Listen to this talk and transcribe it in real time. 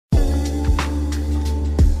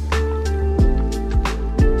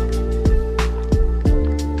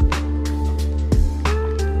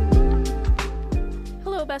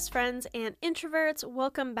best friends and introverts.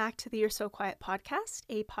 Welcome back to the You're So Quiet podcast,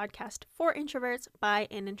 a podcast for introverts by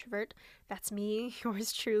an introvert. That's me,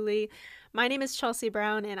 yours truly. My name is Chelsea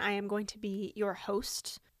Brown, and I am going to be your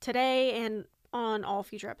host today and on all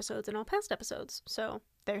future episodes and all past episodes. So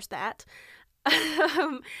there's that.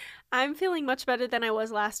 I'm feeling much better than I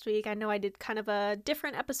was last week. I know I did kind of a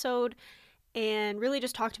different episode and really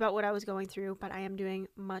just talked about what I was going through, but I am doing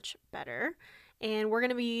much better. And we're going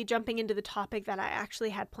to be jumping into the topic that I actually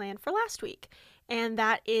had planned for last week, and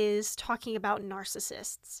that is talking about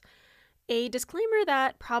narcissists. A disclaimer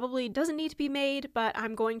that probably doesn't need to be made, but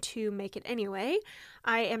I'm going to make it anyway.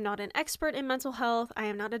 I am not an expert in mental health. I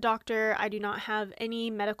am not a doctor. I do not have any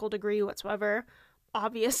medical degree whatsoever.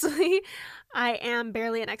 Obviously, I am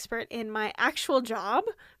barely an expert in my actual job,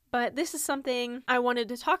 but this is something I wanted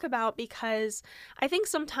to talk about because I think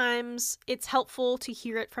sometimes it's helpful to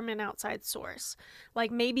hear it from an outside source.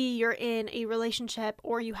 Like maybe you're in a relationship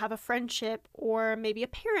or you have a friendship or maybe a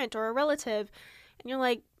parent or a relative and you're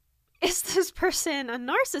like, is this person a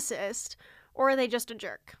narcissist or are they just a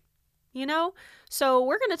jerk? You know? So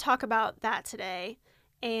we're going to talk about that today,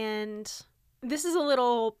 and this is a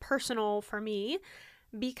little personal for me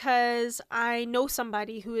because I know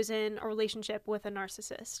somebody who is in a relationship with a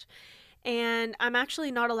narcissist, and I'm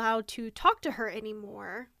actually not allowed to talk to her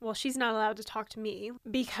anymore. Well, she's not allowed to talk to me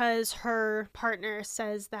because her partner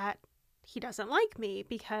says that he doesn't like me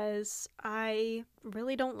because I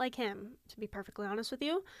really don't like him, to be perfectly honest with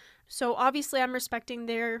you. So obviously I'm respecting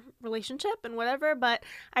their relationship and whatever, but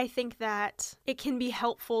I think that it can be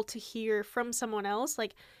helpful to hear from someone else,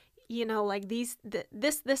 like, you know, like this,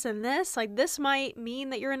 and this, like this might mean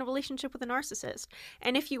that you're in a relationship with a narcissist.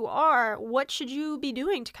 And if you are, what should you be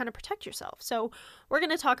doing to kind of protect yourself? So we're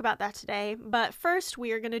going to talk about that today. But first,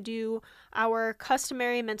 we are going to do our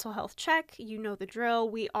customary mental health check. You know the drill.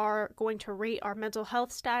 We are going to rate our mental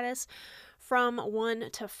health status from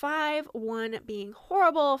 1 to 5, 1 being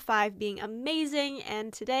horrible, 5 being amazing.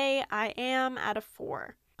 And today I am at a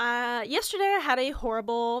 4. Yesterday I had a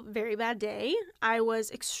horrible, very bad day. I was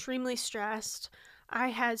extremely stressed. I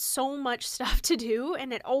had so much stuff to do,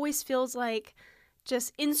 and it always feels like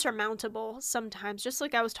just insurmountable sometimes, just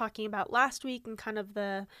like I was talking about last week and kind of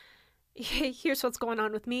the here's what's going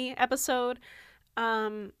on with me episode.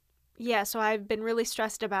 So I've been really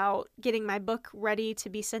stressed about getting my book ready to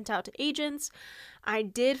be sent out to agents. I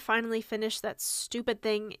did finally finish that stupid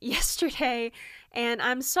thing yesterday, and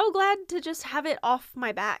I'm so glad to just have it off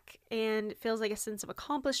my back, and it feels like a sense of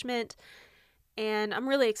accomplishment, and I'm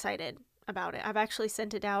really excited about it. I've actually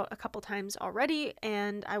sent it out a couple times already,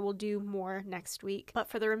 and I will do more next week. But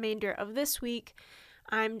for the remainder of this week,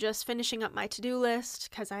 I'm just finishing up my to-do list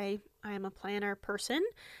because I am a planner person.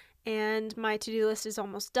 And my to-do list is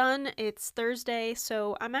almost done. It's Thursday,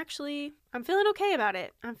 so I'm feeling okay about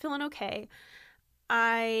it. I'm feeling okay.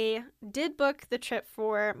 I did book the trip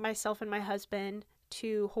for myself and my husband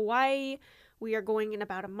to Hawaii. We are going in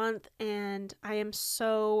about a month, and I am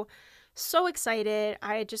so excited.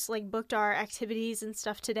 I just booked our activities and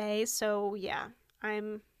stuff today, so yeah,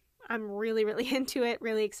 I'm really, really into it,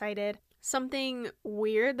 really excited. Something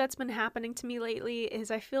weird that's been happening to me lately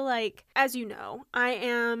is I feel like, as you know, I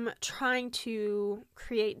am trying to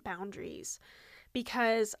create boundaries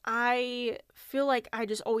because I feel like I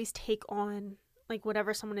just always take on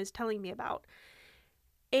whatever someone is telling me about.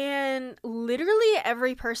 And literally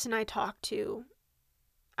every person I talk to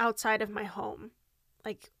outside of my home,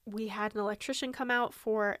 we had an electrician come out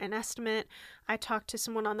for an estimate. I talked to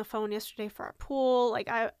someone on the phone yesterday for our pool.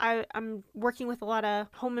 I'm working with a lot of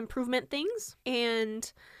home improvement things,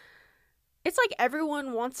 and it's like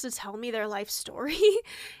everyone wants to tell me their life story,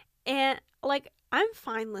 and I'm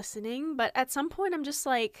fine listening, but at some point I'm just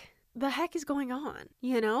like, the heck is going on?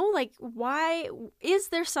 You know, why is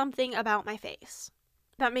there something about my face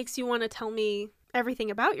that makes you want to tell me everything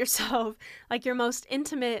about yourself, your most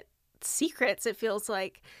intimate secrets, it feels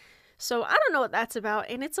like. So I don't know what that's about,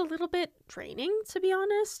 and it's a little bit draining, to be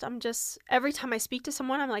honest. Every time I speak to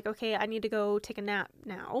someone, I'm like, okay, I need to go take a nap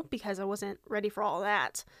now because I wasn't ready for all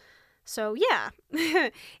that. So yeah,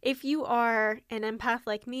 if you are an empath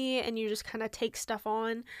like me and you just kind of take stuff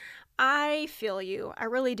on, I feel you. I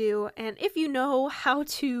really do. And if you know how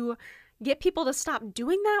to get people to stop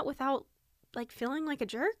doing that without feeling like a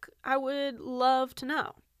jerk, I would love to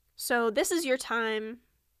know. So this is your time.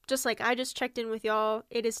 Just like I just checked in with y'all,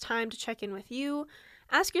 it is time to check in with you.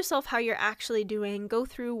 Ask yourself how you're actually doing. Go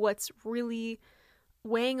through what's really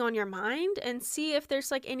weighing on your mind and see if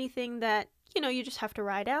there's anything that, you just have to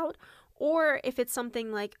ride out, or if it's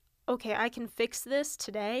something okay, I can fix this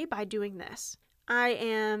today by doing this. I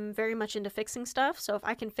am very much into fixing stuff, so if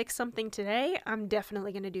I can fix something today, I'm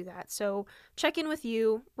definitely going to do that. So check in with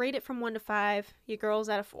you, rate it from 1 to 5, your girl's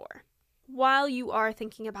at a 4. While you are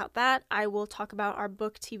thinking about that, I will talk about our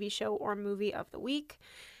book, TV show, or movie of the week.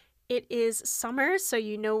 It is summer, so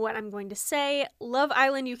you know what I'm going to say. Love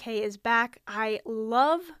Island UK is back. I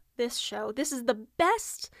love this show. This is the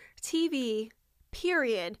best TV,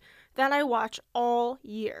 period, that I watch all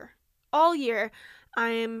year. All year.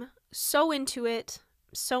 I'm so into it.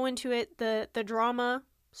 The drama,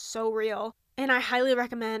 so real. And I highly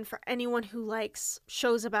recommend for anyone who likes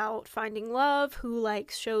shows about finding love, who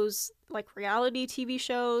likes shows like reality TV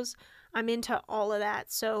shows. I'm into all of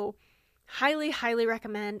that. So highly, highly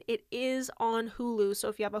recommend. It is on Hulu. So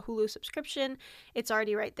if you have a Hulu subscription, it's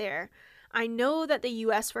already right there. I know that the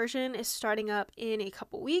US version is starting up in a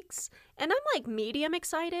couple weeks, and I'm like medium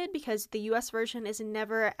excited because the US version is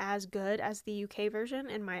never as good as the UK version,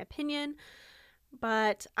 in my opinion.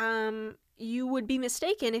 But you would be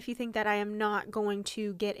mistaken if you think that I am not going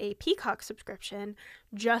to get a Peacock subscription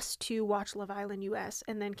just to watch Love Island US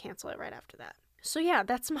and then cancel it right after that. So yeah,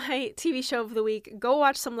 that's my TV show of the week. Go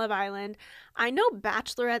watch some Love Island. I know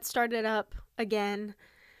Bachelorette started up again.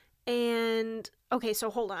 And okay, so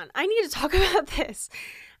hold on. I need to talk about this.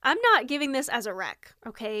 I'm not giving this as a rec,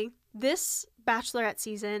 okay? This Bachelorette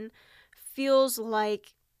season feels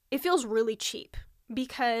really cheap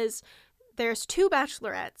because there's 2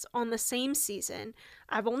 Bachelorettes on the same season.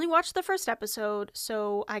 I've only watched the first episode,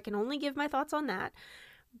 so I can only give my thoughts on that.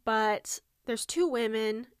 But there's 2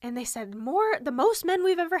 women, and they said the most men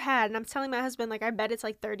we've ever had. And I'm telling my husband, like, I bet it's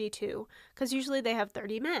like 32, because usually they have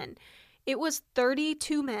 30 men. It was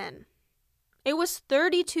 32 men. It was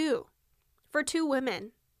 32 for 2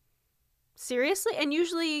 women. Seriously? And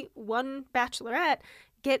usually one Bachelorette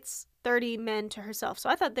gets 30 men to herself. So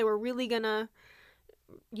I thought they were really gonna,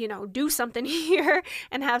 do something here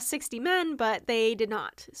and have 60 men, but they did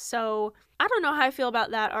not. So I don't know how I feel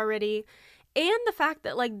about that already. And the fact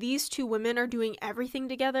that, like, these 2 women are doing everything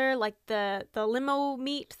together, like the limo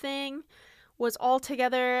meet thing was all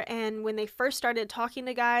together, and when they first started talking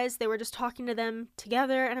to guys, they were just talking to them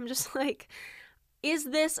together, and I'm just like, is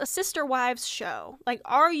this a sister wives show? Like,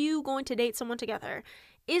 are you going to date someone together?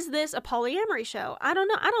 Is this a polyamory show? I don't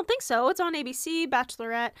know. I don't think so. It's on ABC.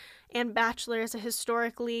 Bachelorette and Bachelor is a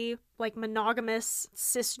historically, like, monogamous,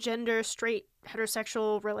 cisgender, straight,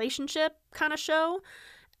 heterosexual relationship kind of show.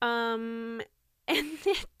 And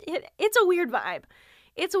it's a weird vibe.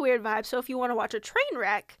 It's a weird vibe. So if you want to watch a train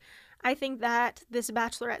wreck, I think that this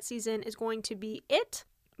Bachelorette season is going to be it.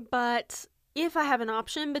 But if I have an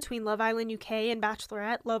option between Love Island UK and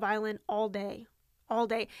Bachelorette, Love Island all day. All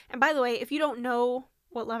day. And by the way, if you don't know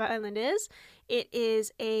what Love Island is, it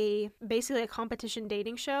is basically a competition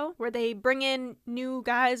dating show where they bring in new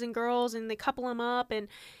guys and girls and they couple them up, and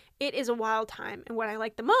it is a wild time. And what I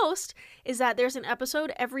like the most is that there's an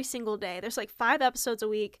episode every single day. There's like 5 episodes a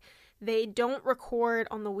week. They don't record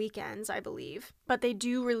on the weekends, I believe, but they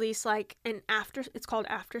do release like it's called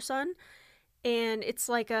After Sun, and it's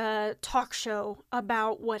like a talk show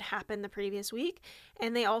about what happened the previous week.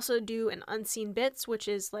 And they also do an unseen bits, which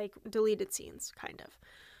is like deleted scenes, kind of.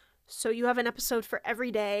 So you have an episode for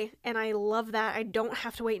every day, and I love that. I don't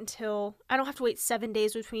have to wait 7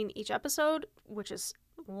 days between each episode, which is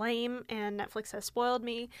lame, and Netflix has spoiled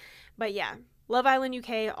me. But yeah, Love Island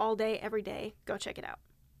UK all day, every day. Go check it out.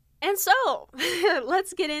 And so,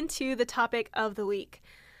 let's get into the topic of the week.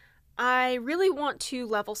 I really want to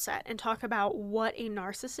level set and talk about what a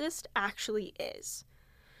narcissist actually is.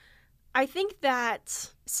 I think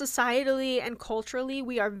that societally and culturally,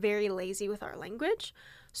 we are very lazy with our language.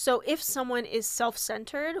 So if someone is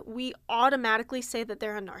self-centered, we automatically say that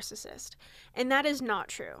they're a narcissist. And that is not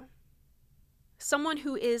true. Someone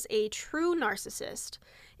who is a true narcissist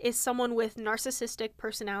is someone with narcissistic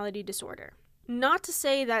personality disorder. Not to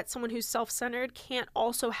say that someone who's self-centered can't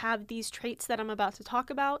also have these traits that I'm about to talk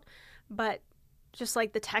about, but just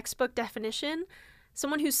like the textbook definition,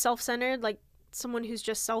 someone who's self-centered, like someone who's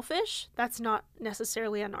just selfish, that's not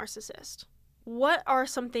necessarily a narcissist. What are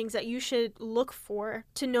some things that you should look for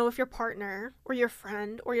to know if your partner or your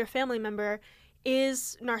friend or your family member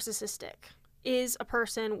is narcissistic, is a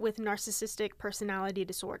person with narcissistic personality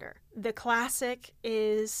disorder? The classic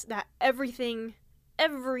is that everything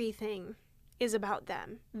is about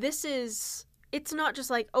them. It's not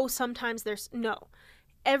just like, oh, sometimes no.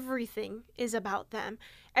 Everything is about them.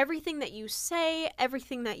 Everything that you say,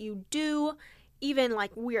 everything that you do, even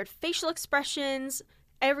like weird facial expressions,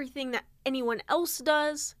 everything that anyone else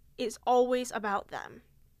does is always about them.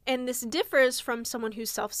 And this differs from someone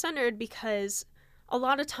who's self-centered because a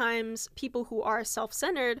lot of times people who are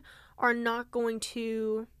self-centered are not going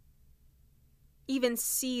to even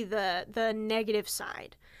see the negative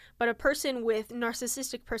side. But a person with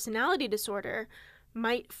narcissistic personality disorder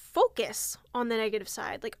might focus on the negative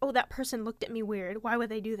side. Like, oh, that person looked at me weird. Why would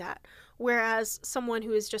they do that? Whereas someone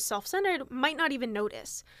who is just self-centered might not even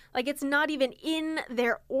notice. Like, it's not even in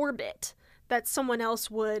their orbit that someone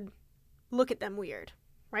else would look at them weird,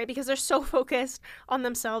 right? Because they're so focused on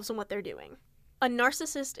themselves and what they're doing. A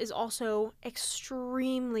narcissist is also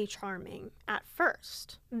extremely charming at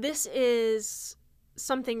first. This is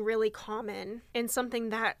something really common and something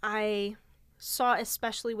that I saw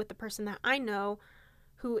especially with the person that I know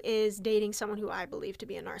who is dating someone who I believe to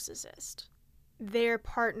be a narcissist. Their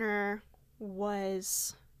partner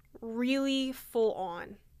was really full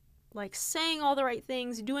on, like saying all the right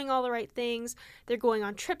things, doing all the right things. They're going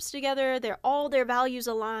on trips together. All their values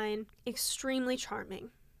align. Extremely charming,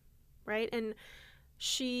 right? And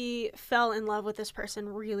she fell in love with this person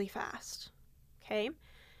really fast, okay?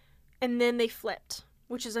 And then they flipped,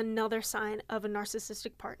 which is another sign of a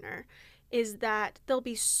narcissistic partner, is that they'll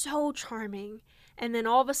be so charming and then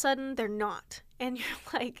all of a sudden they're not. And you're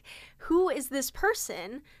like, who is this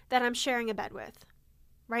person that I'm sharing a bed with,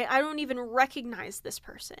 right? I don't even recognize this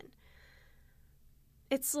person.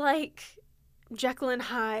 It's like Jekyll and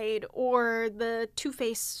Hyde or the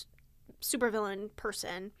Two-Face supervillain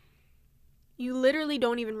person. You literally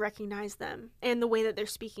don't even recognize them and the way that they're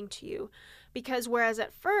speaking to you. Because whereas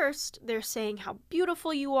at first they're saying how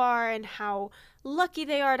beautiful you are and how lucky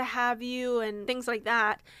they are to have you and things like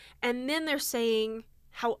that, and then they're saying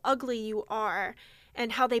how ugly you are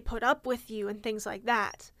and how they put up with you and things like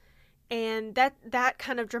that. And that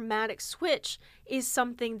kind of dramatic switch is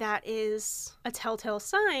something that is a telltale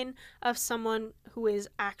sign of someone who is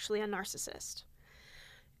actually a narcissist.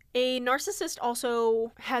 A narcissist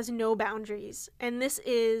also has no boundaries, and this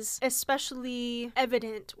is especially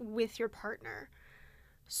evident with your partner.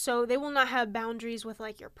 So they will not have boundaries with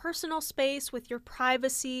like your personal space, with your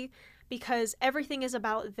privacy, because everything is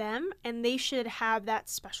about them, and they should have that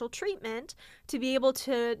special treatment to be able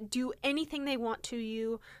to do anything they want to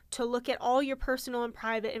you, to look at all your personal and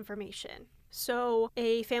private information. So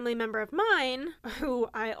a family member of mine, who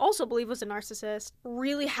I also believe was a narcissist,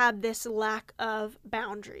 really had this lack of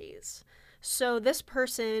boundaries. So this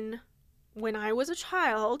person, when I was a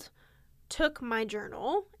child, took my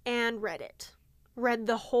journal and read it. Read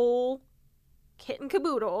the whole kit and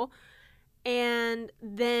caboodle, and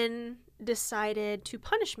then decided to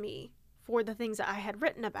punish me for the things that I had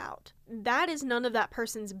written about. That is none of that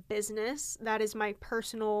person's business. That is my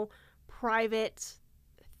personal, private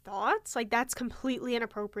thoughts. Like, that's completely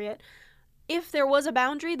inappropriate. If there was a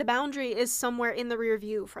boundary, the boundary is somewhere in the rear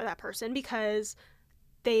view for that person because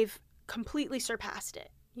they've completely surpassed it.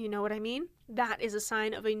 You know what I mean? That is a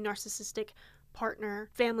sign of a narcissistic partner,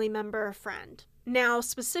 family member, friend. Now,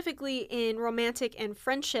 specifically in romantic and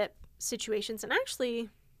friendship situations, and actually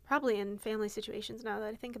probably in family situations now that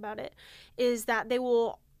I think about it, is that they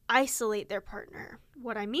will isolate their partner.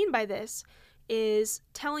 What I mean by this is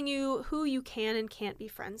telling you who you can and can't be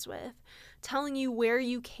friends with, telling you where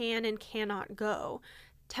you can and cannot go,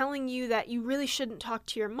 telling you that you really shouldn't talk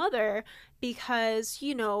to your mother because,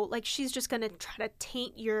 you know, like she's just going to try to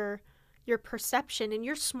taint your perception and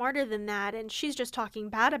you're smarter than that and she's just talking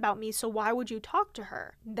bad about me, so why would you talk to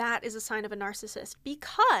her? That is a sign of a narcissist,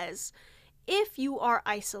 because if you are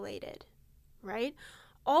isolated, right,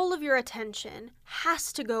 all of your attention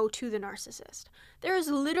has to go to the narcissist. There is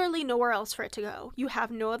literally nowhere else for it to go. You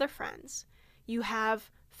have no other friends. You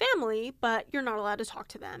have family, but you're not allowed to talk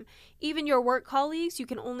to them. Even your work colleagues, you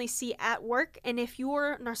can only see at work, and if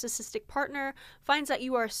your narcissistic partner finds that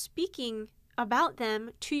you are speaking about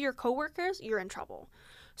them to your coworkers, you're in trouble.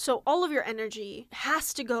 So all of your energy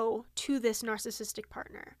has to go to this narcissistic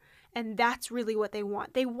partner. And that's really what they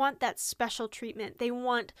want. They want that special treatment. They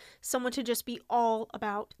want someone to just be all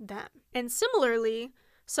about them. And similarly,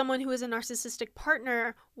 someone who is a narcissistic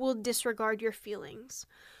partner will disregard your feelings.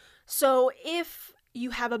 So if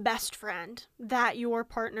you have a best friend that your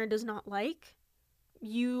partner does not like,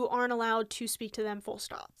 you aren't allowed to speak to them, full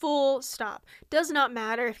stop. Full stop. Does not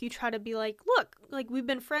matter if you try to be like, look, like we've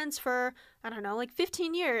been friends for, I don't know, like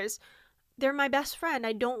 15 years. They're my best friend.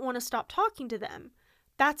 I don't want to stop talking to them.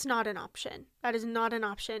 That's not an option. That is not an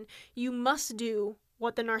option. You must do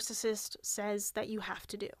what the narcissist says that you have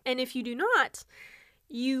to do. And if you do not,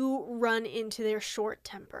 you run into their short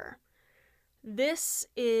temper. This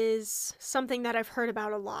is something that I've heard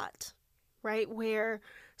about a lot, right? Where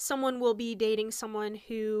someone will be dating someone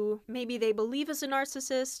who maybe they believe is a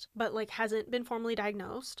narcissist, but like hasn't been formally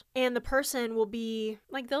diagnosed. And the person will be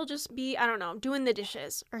like, they'll just be, I don't know, doing the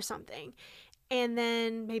dishes or something. and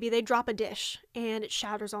then maybe they drop a dish and it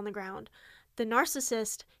shatters on the ground. The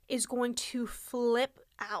narcissist is going to flip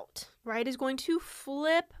out, right? Is going to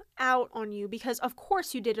flip out on you because of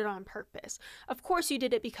course you did it on purpose. Of course you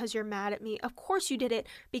did it because you're mad at me. Of course you did it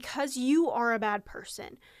because you are a bad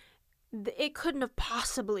person. It couldn't have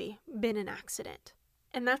possibly been an accident.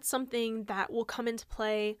 And that's something that will come into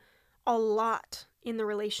play a lot in the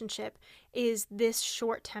relationship, is this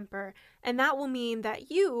short temper. And that will mean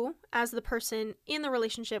that you, as the person in the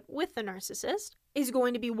relationship with the narcissist, is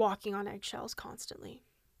going to be walking on eggshells constantly.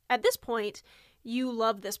 At this point, you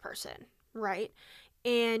love this person, right?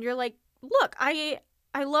 And you're like, look, I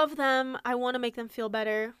love them. I want to make them feel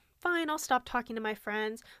better. Fine, I'll stop talking to my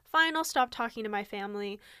friends. Fine, I'll stop talking to my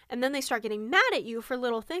family. And then they start getting mad at you for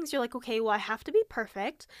little things. You're like, okay, well, I have to be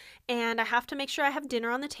perfect. And I have to make sure I have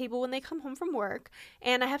dinner on the table when they come home from work.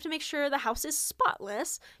 And I have to make sure the house is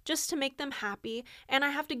spotless just to make them happy. And I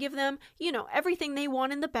have to give them, everything they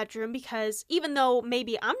want in the bedroom because even though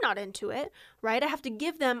maybe I'm not into it, right, I have to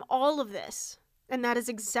give them all of this. And that is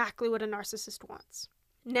exactly what a narcissist wants.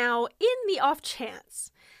 Now, in the off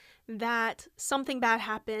chance that something bad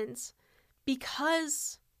happens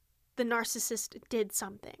because the narcissist did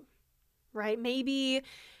something, right? Maybe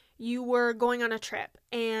you were going on a trip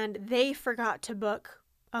and they forgot to book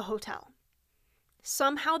a hotel.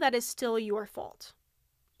 Somehow that is still your fault.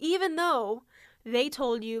 Even though they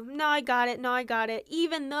told you, no, I got it.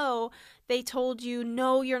 Even though they told you,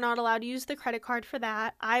 no, you're not allowed to use the credit card for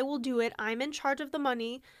that. I will do it. I'm in charge of the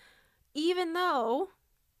money. Even though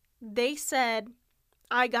they said,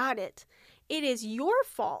 I got it. It is your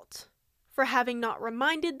fault for having not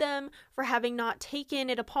reminded them, for having not taken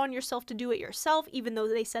it upon yourself to do it yourself, even though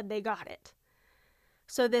they said they got it.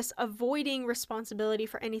 So this avoiding responsibility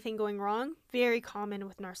for anything going wrong, very common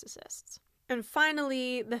with narcissists. And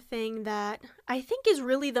finally, the thing that I think is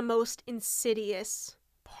really the most insidious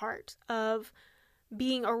part of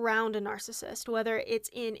being around a narcissist, whether it's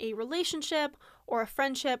in a relationship or a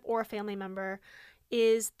friendship or a family member,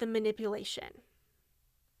 is the manipulation.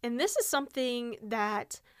 And this is something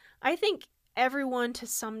that I think everyone to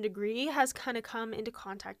some degree has kind of come into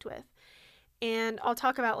contact with. And I'll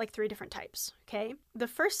talk about 3 different types, okay? The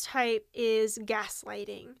first type is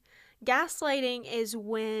gaslighting. Gaslighting is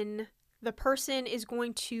when the person is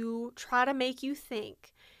going to try to make you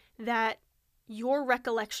think that your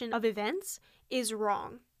recollection of events is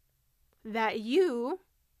wrong. That you,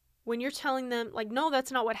 when you're telling them, no,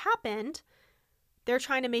 that's not what happened, they're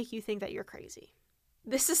trying to make you think that you're crazy.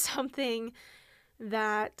 This is something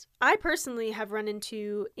that I personally have run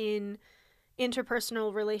into in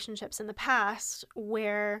interpersonal relationships in the past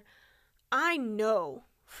where I know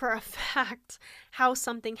for a fact how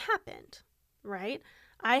something happened, right?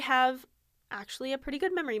 I have actually a pretty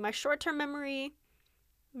good memory. My short-term memory,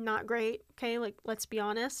 not great, okay? Let's be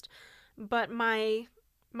honest. But my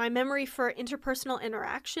memory for interpersonal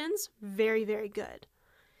interactions, very, very good.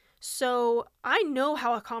 So I know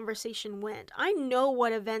how a conversation went. I know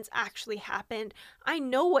what events actually happened. I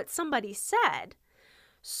know what somebody said.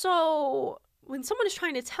 So when someone is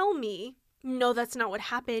trying to tell me, no, that's not what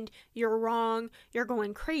happened, you're wrong, you're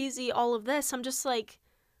going crazy, all of this, I'm just like,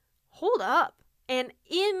 hold up. And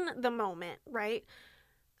in the moment, right,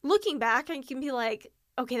 looking back, I can be like,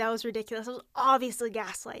 okay, that was ridiculous. That was obviously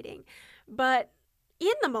gaslighting. But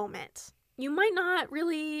in the moment, you might not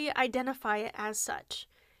really identify it as such.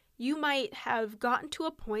 You might have gotten to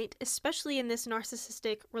a point, especially in this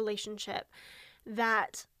narcissistic relationship,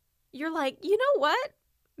 that you're like, you know what?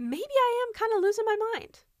 Maybe I am kind of losing my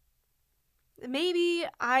mind. Maybe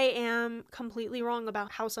I am completely wrong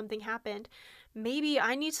about how something happened. Maybe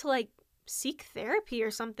I need to seek therapy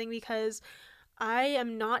or something because I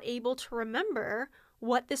am not able to remember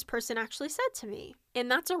what this person actually said to me.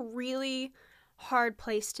 And that's a really hard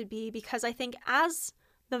place to be because I think as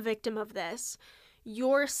the victim of this,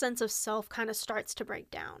 your sense of self kind of starts to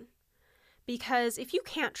break down. Because if you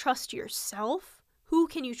can't trust yourself, who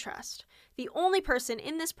can you trust? The only person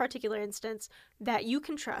in this particular instance that you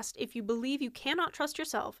can trust, if you believe you cannot trust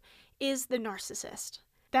yourself, is the narcissist.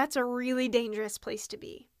 That's a really dangerous place to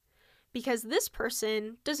be. Because this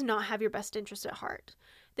person does not have your best interest at heart.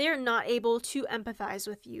 They are not able to empathize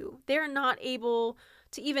with you. They're not able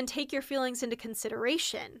to even take your feelings into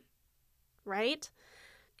consideration, right?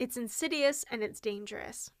 It's insidious and it's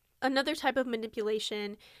dangerous. Another type of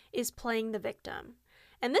manipulation is playing the victim.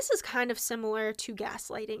 And this is kind of similar to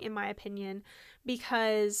gaslighting, in my opinion,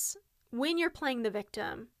 because when you're playing the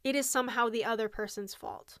victim, it is somehow the other person's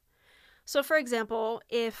fault. So, for example,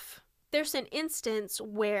 if there's an instance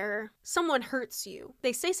where someone hurts you,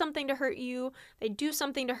 they say something to hurt you, they do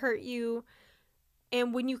something to hurt you,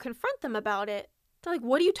 And when you confront them about it, they're like,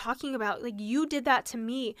 what are you talking about? Like, you did that to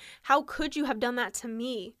me. How could you have done that to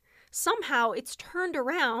me? Somehow it's turned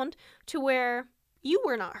around to where you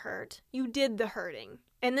were not hurt. You did the hurting.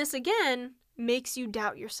 And this, again, makes you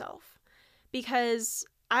doubt yourself. Because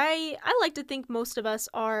I like to think most of us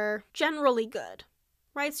are generally good,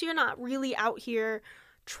 right? So you're not really out here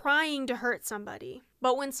trying to hurt somebody.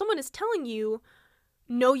 But when someone is telling you,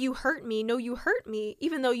 no, you hurt me,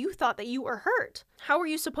 even though you thought that you were hurt, how are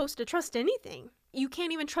you supposed to trust anything? You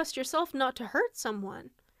can't even trust yourself not to hurt someone.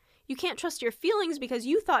 You can't trust your feelings because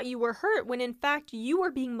you thought you were hurt when in fact you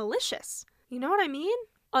were being malicious. You know what I mean?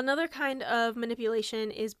 Another kind of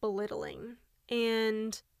manipulation is belittling.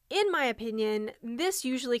 And in my opinion, this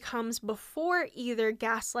usually comes before either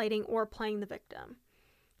gaslighting or playing the victim.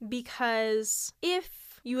 Because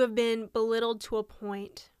if you have been belittled to a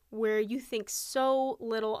point where you think so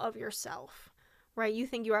little of yourself, right? You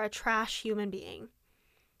think you are a trash human being.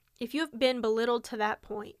 If you have been belittled to that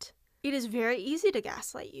point, it is very easy to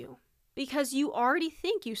gaslight you because you already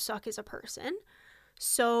think you suck as a person.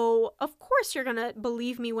 So, of course, you're going to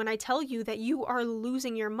believe me when I tell you that you are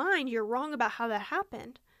losing your mind. You're wrong about how that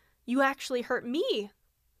happened. You actually hurt me.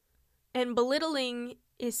 And belittling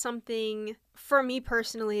is something, for me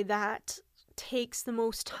personally, that takes the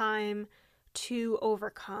most time to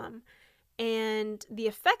overcome. And the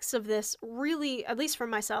effects of this really, at least for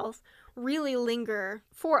myself, really linger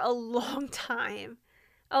for a long time.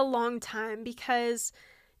 Because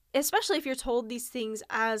especially if you're told these things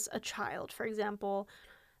as a child, for example,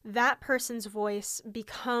 that person's voice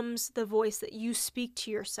becomes the voice that you speak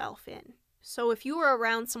to yourself in. So if you were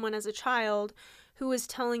around someone as a child who is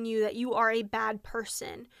telling you that you are a bad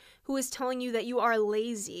person, who is telling you that you are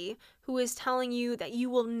lazy, who is telling you that you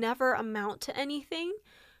will never amount to anything,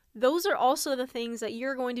 those are also the things that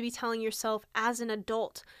you're going to be telling yourself as an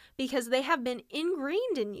adult because they have been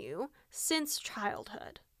ingrained in you since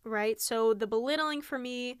childhood, right? So the belittling for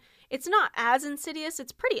me, it's not as insidious.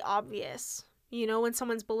 It's pretty obvious, when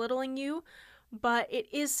someone's belittling you, but it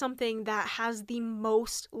is something that has the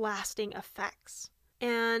most lasting effects.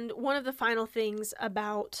 And one of the final things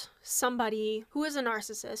about somebody who is a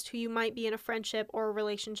narcissist, who you might be in a friendship or a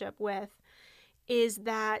relationship with, is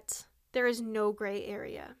that there is no gray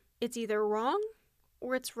area. It's either wrong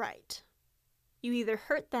or it's right. You either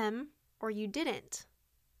hurt them or you didn't,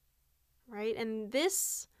 right? And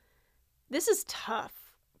this is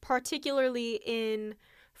tough, particularly in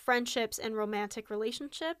friendships and romantic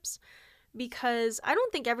relationships, because I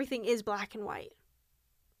don't think everything is black and white.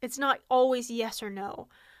 It's not always yes or no.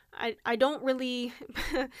 I don't really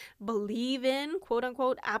believe in, quote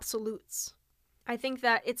unquote, absolutes. I think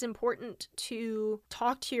that it's important to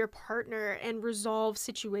talk to your partner and resolve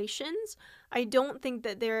situations. I don't think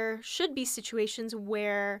that there should be situations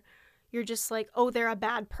where you're just like, oh, they're a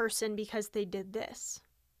bad person because they did this.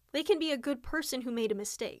 They can be a good person who made a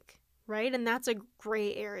mistake, right? And that's a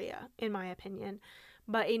gray area, in my opinion.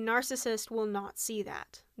 But a narcissist will not see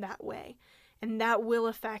that way. And that will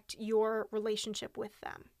affect your relationship with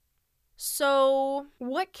them. So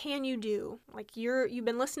what can you do? Like you've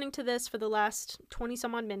been listening to this for the last 20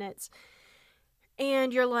 some odd minutes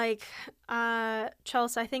and you're like,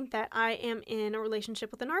 Chelsea, I think that I am in a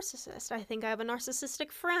relationship with a narcissist. I think I have a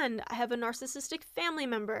narcissistic friend. I have a narcissistic family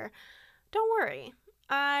member. Don't worry.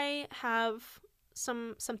 I have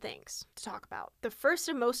some things to talk about. The first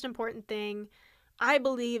and most important thing I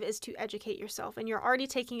believe is to educate yourself, and you're already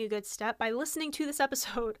taking a good step by listening to this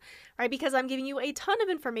episode, right? Because I'm giving you a ton of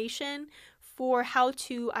information for how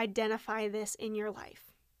to identify this in your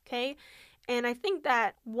life, okay? And I think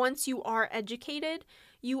that once you are educated,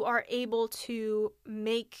 you are able to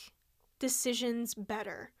make decisions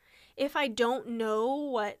better. If I don't know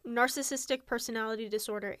what narcissistic personality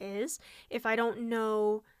disorder is, if I don't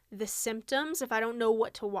know the symptoms, if I don't know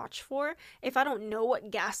what to watch for, if I don't know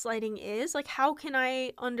what gaslighting is, like how can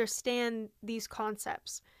I understand these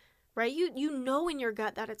concepts, right? You know in your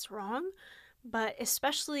gut that it's wrong, but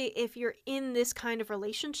especially if you're in this kind of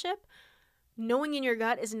relationship, knowing in your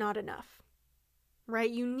gut is not enough, right?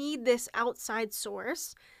 You need this outside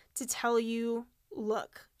source to tell you,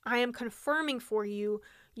 look, I am confirming for you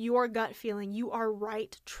your gut feeling. You are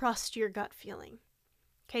right. Trust your gut feeling.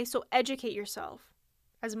 Okay, so educate yourself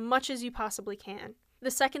as much as you possibly can.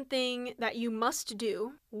 The second thing that you must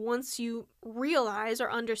do once you realize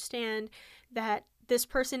or understand that this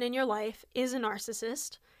person in your life is a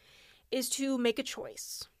narcissist is to make a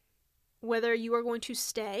choice. Whether you are going to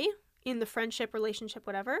stay in the friendship, relationship,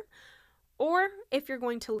 whatever, or if you're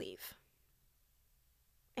going to leave.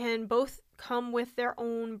 And both come with their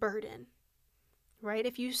own burden, right?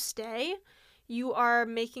 If you stay, You are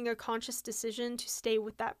making a conscious decision to stay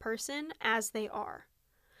with that person as they are.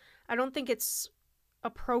 I don't think it's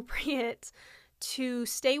appropriate to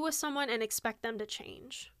stay with someone and expect them to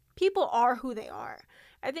change. People are who they are.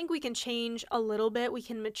 I think we can change a little bit. We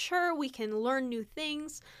can mature. We can learn new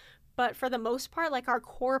things. But for the most part, like, our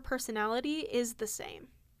core personality is the same.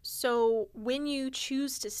 So when you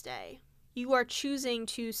choose to stay, you are choosing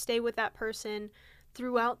to stay with that person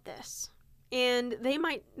throughout this. And they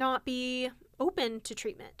might not be open to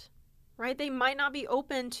treatment, right? They might not be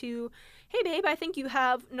open to, hey babe, I think you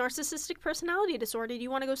have narcissistic personality disorder. Do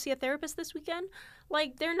you want to go see a therapist this weekend?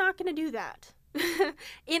 Like, they're not going to do that.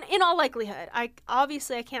 in all likelihood. I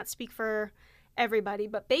can't speak for everybody,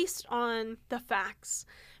 but based on the facts,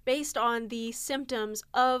 based on the symptoms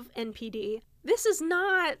of NPD, this is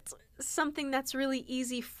not something that's really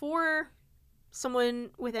easy for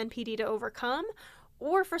someone with NPD to overcome,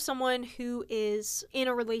 or for someone who is in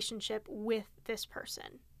a relationship with this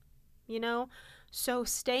person, you know? So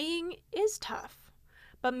staying is tough,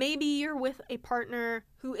 but maybe you're with a partner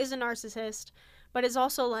who is a narcissist, but is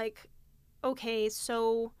also like, okay,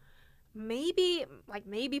 so maybe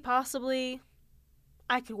possibly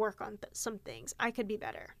I could work on some things. I could be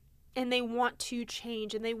better. And they want to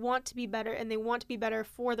change, and they want to be better, and they want to be better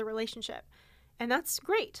for the relationship. And that's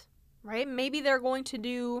great, right? Maybe they're going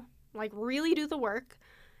to really do the work,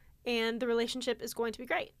 and the relationship is going to be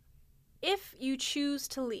great. If you choose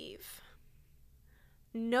to leave,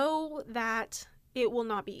 know that it will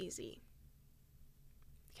not be easy.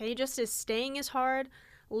 Okay, just as staying is hard,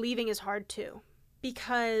 leaving is hard too.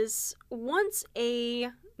 Because once a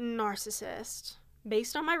narcissist,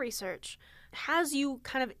 based on my research, has you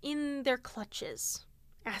kind of in their clutches,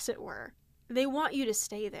 as it were, they want you to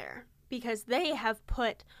stay there because they have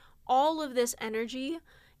put all of this energy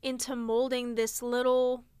into molding this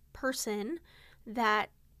little person that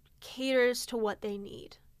caters to what they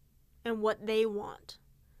need and what they want.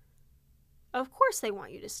 Of course they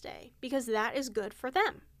want you to stay because that is good for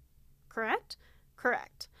them. Correct?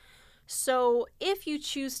 Correct. So if you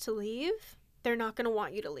choose to leave, they're not going to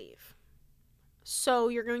want you to leave. So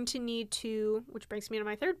you're going to need to, which brings me to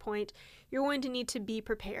my third point, you're going to need to be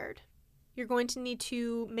prepared. You're going to need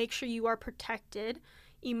to make sure you are protected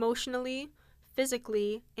emotionally,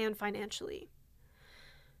 physically, and financially.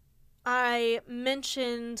 I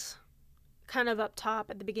mentioned kind of up top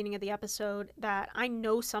at the beginning of the episode that I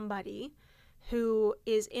know somebody who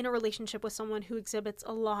is in a relationship with someone who exhibits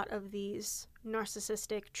a lot of these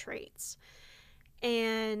narcissistic traits.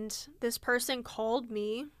 And this person called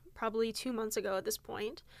me probably 2 months ago at this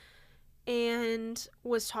point and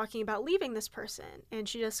was talking about leaving this person, and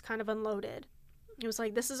she just kind of unloaded. It was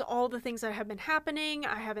like, this is all the things that have been happening.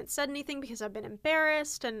 I haven't said anything because I've been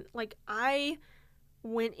embarrassed, and I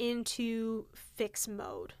went into fix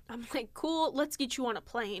mode. I'm like, cool, let's get you on a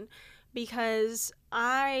plane because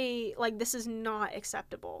this is not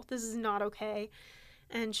acceptable. This is not okay.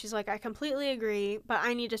 And she's like, I completely agree, but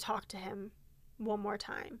I need to talk to him one more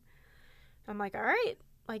time. I'm like, all right.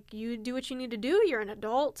 You do what you need to do. You're an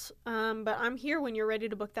adult, but I'm here when you're ready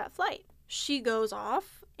to book that flight. She goes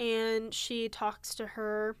off and she talks to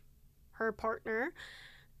her partner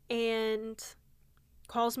and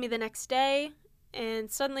calls me the next day, and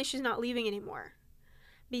suddenly she's not leaving anymore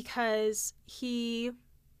because he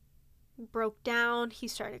broke down. He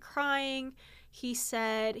started crying. He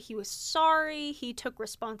said he was sorry. He took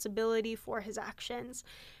responsibility for his actions,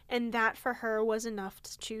 and that for her was enough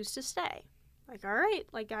to choose to stay. All right,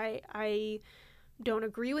 I don't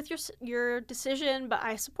agree with your decision, but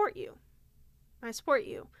I support you.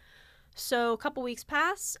 So a couple weeks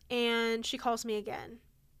pass, and she calls me again.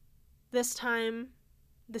 This time,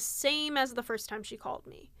 the same as the first time she called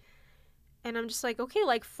me. And I'm just like, okay,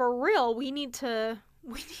 for real, we need to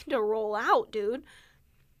roll out, dude.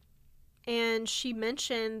 And she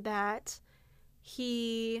mentioned that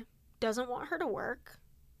he doesn't want her to work,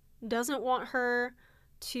 doesn't want her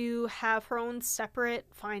to have her own separate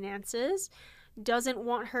finances, doesn't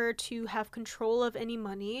want her to have control of any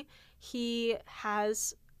money. He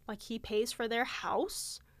pays for their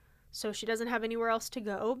house, so she doesn't have anywhere else to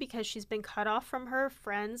go because she's been cut off from her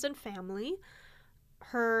friends and family.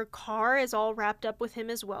 Her car is all wrapped up with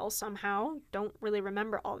him as well somehow. Don't really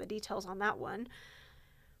remember all the details on that one.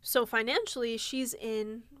 So financially, she's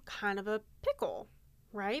in kind of a pickle,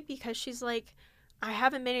 right? Because she's like, I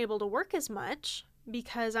haven't been able to work as much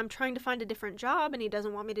because I'm trying to find a different job and he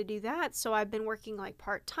doesn't want me to do that. So I've been working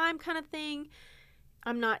part-time kind of thing.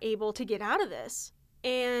 I'm not able to get out of this.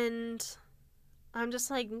 And I'm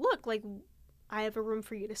just like, look, I have a room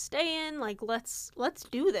for you to stay in. Let's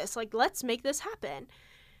do this. Let's make this happen.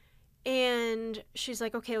 And she's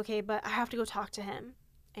like, okay, but I have to go talk to him.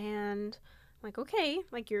 And I'm like, okay,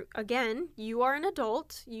 like you are an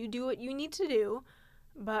adult. You do what you need to do.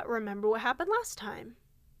 But remember what happened last time.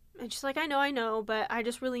 And she's like, I know, but I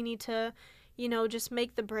just really need to, just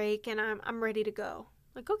make the break and I'm ready to go.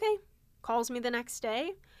 Like, okay. Calls me the next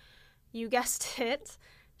day. You guessed it.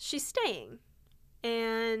 She's staying.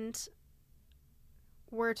 And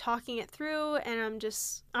we're talking it through, and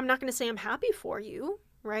I'm not going to say I'm happy for you,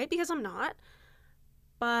 right? Because I'm not.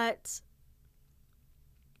 But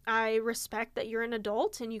I respect that you're an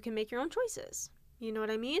adult and you can make your own choices. You know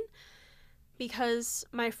what I mean? Because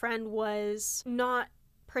my friend was not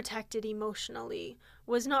protected emotionally,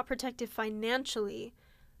 was not protected financially,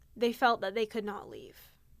 they felt that they could not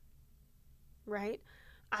leave. Right?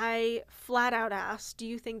 I flat out asked, do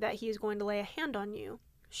you think that he is going to lay a hand on you?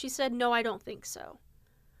 She said, no, I don't think so.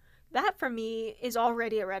 That for me is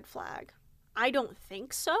already a red flag. I don't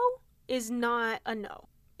think so is not a no.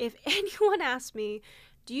 If anyone asks me,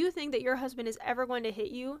 do you think that your husband is ever going to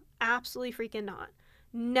hit you? Absolutely freaking not.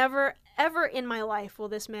 Never, ever in my life will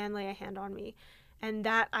this man lay a hand on me. And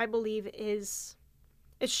that, I believe,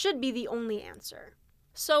 it should be the only answer.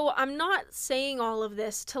 So I'm not saying all of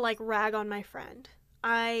this to rag on my friend.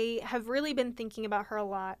 I have really been thinking about her a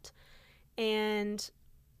lot. And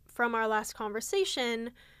from our last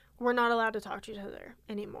conversation, we're not allowed to talk to each other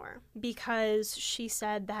anymore because she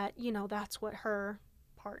said that, that's what her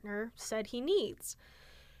partner said he needs.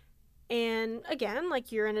 And again,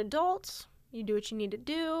 you're an adult, you do what you need to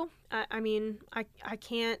do. I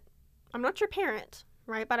can't, I'm not your parent,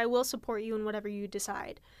 right? But I will support you in whatever you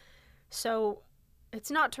decide. So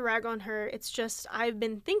it's not to rag on her. It's just I've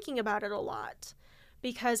been thinking about it a lot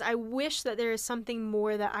because I wish that there is something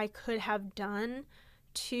more that I could have done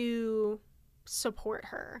to support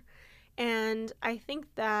her. And I think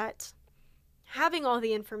that having all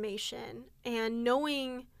the information and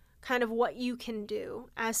knowing kind of what you can do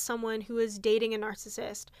as someone who is dating a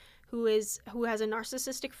narcissist, who has a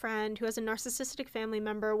narcissistic friend, who has a narcissistic family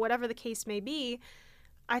member, whatever the case may be,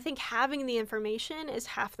 I think having the information is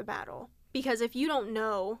half the battle. Because if you don't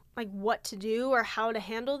know what to do or how to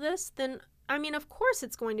handle this, then of course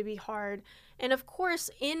it's going to be hard. And of course,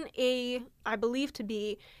 I believe to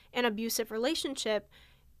be an abusive relationship,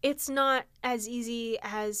 it's not as easy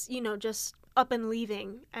as, just up and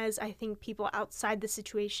leaving as I think people outside the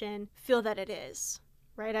situation feel that it is,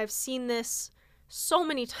 right? I've seen this so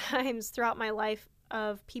many times throughout my life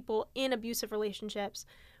of people in abusive relationships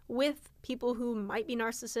with people who might be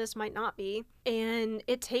narcissists, might not be, and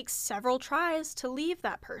it takes several tries to leave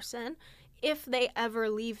that person if they ever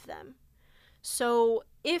leave them. So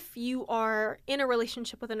if you are in a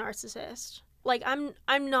relationship with a narcissist,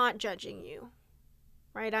 I'm not judging you,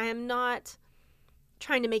 right? I am not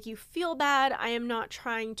trying to make you feel bad. I am not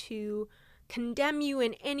trying to condemn you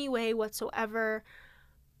in any way whatsoever.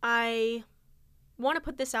 I want to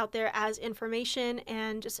put this out there as information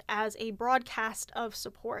and just as a broadcast of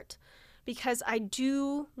support because I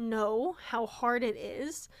do know how hard it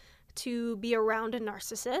is to be around a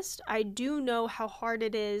narcissist. I do know how hard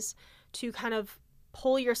it is to kind of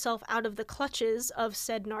pull yourself out of the clutches of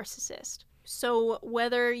said narcissist. So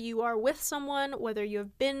whether you are with someone, whether you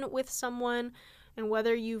have been with someone, and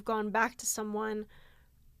whether you've gone back to someone,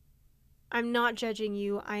 I'm not judging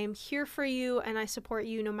you. I am here for you and I support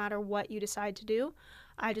you no matter what you decide to do.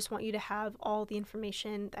 I just want you to have all the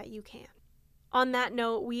information that you can. On that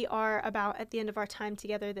note, we are about at the end of our time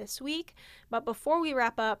together this week. But before we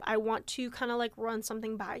wrap up, I want to kind of run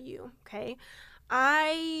something by you, okay?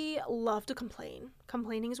 I love to complain.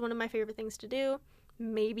 Complaining is one of my favorite things to do.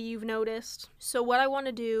 Maybe you've noticed. So what I want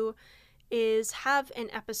to do is have an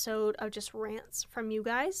episode of just rants from you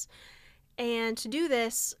guys. And to do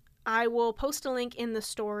this, I will post a link in the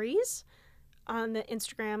stories on the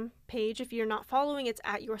Instagram page. If you're not following, it's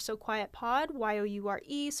at You're So Quiet Pod,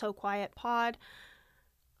 YOURE, So Quiet Pod.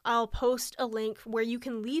 I'll post a link where you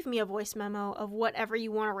can leave me a voice memo of whatever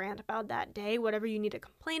you want to rant about that day, whatever you need to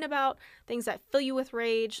complain about, things that fill you with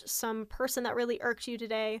rage, some person that really irked you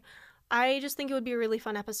today. I just think it would be a really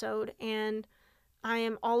fun episode, and I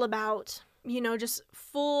am all about, just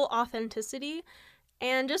full authenticity.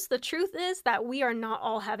 And just the truth is that we are not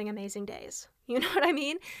all having amazing days. You know what I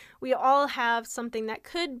mean? We all have something that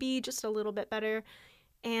could be just a little bit better.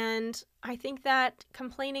 And I think that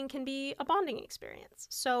complaining can be a bonding experience.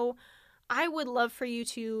 So I would love for you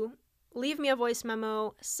to leave me a voice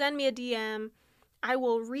memo, send me a DM. I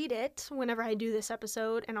will read it whenever I do this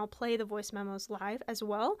episode, and I'll play the voice memos live as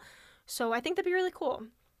well. So I think that'd be really cool.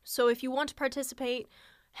 So if you want to participate,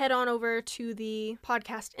 head on over to the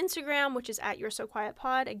podcast Instagram, which is at You're So Quiet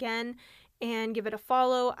Pod. Again, and give it a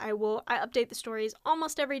follow. I update the stories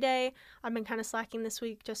almost every day. I've been kind of slacking this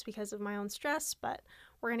week just because of my own stress, but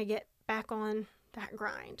we're going to get back on that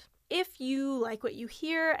grind. If you like what you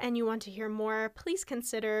hear and you want to hear more, please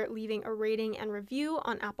consider leaving a rating and review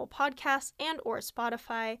on Apple Podcasts and or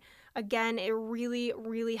Spotify. Again, it really,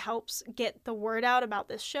 really helps get the word out about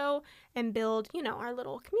this show and build, our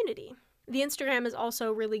little community. The Instagram is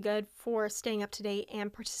also really good for staying up to date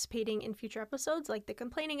and participating in future episodes, like the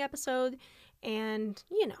complaining episode. And,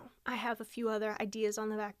 I have a few other ideas on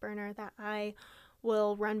the back burner that I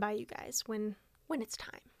will run by you guys when it's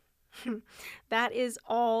time. That is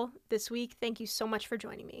all this week. Thank you so much for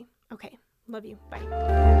joining me. Okay, love you.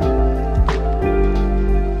 Bye.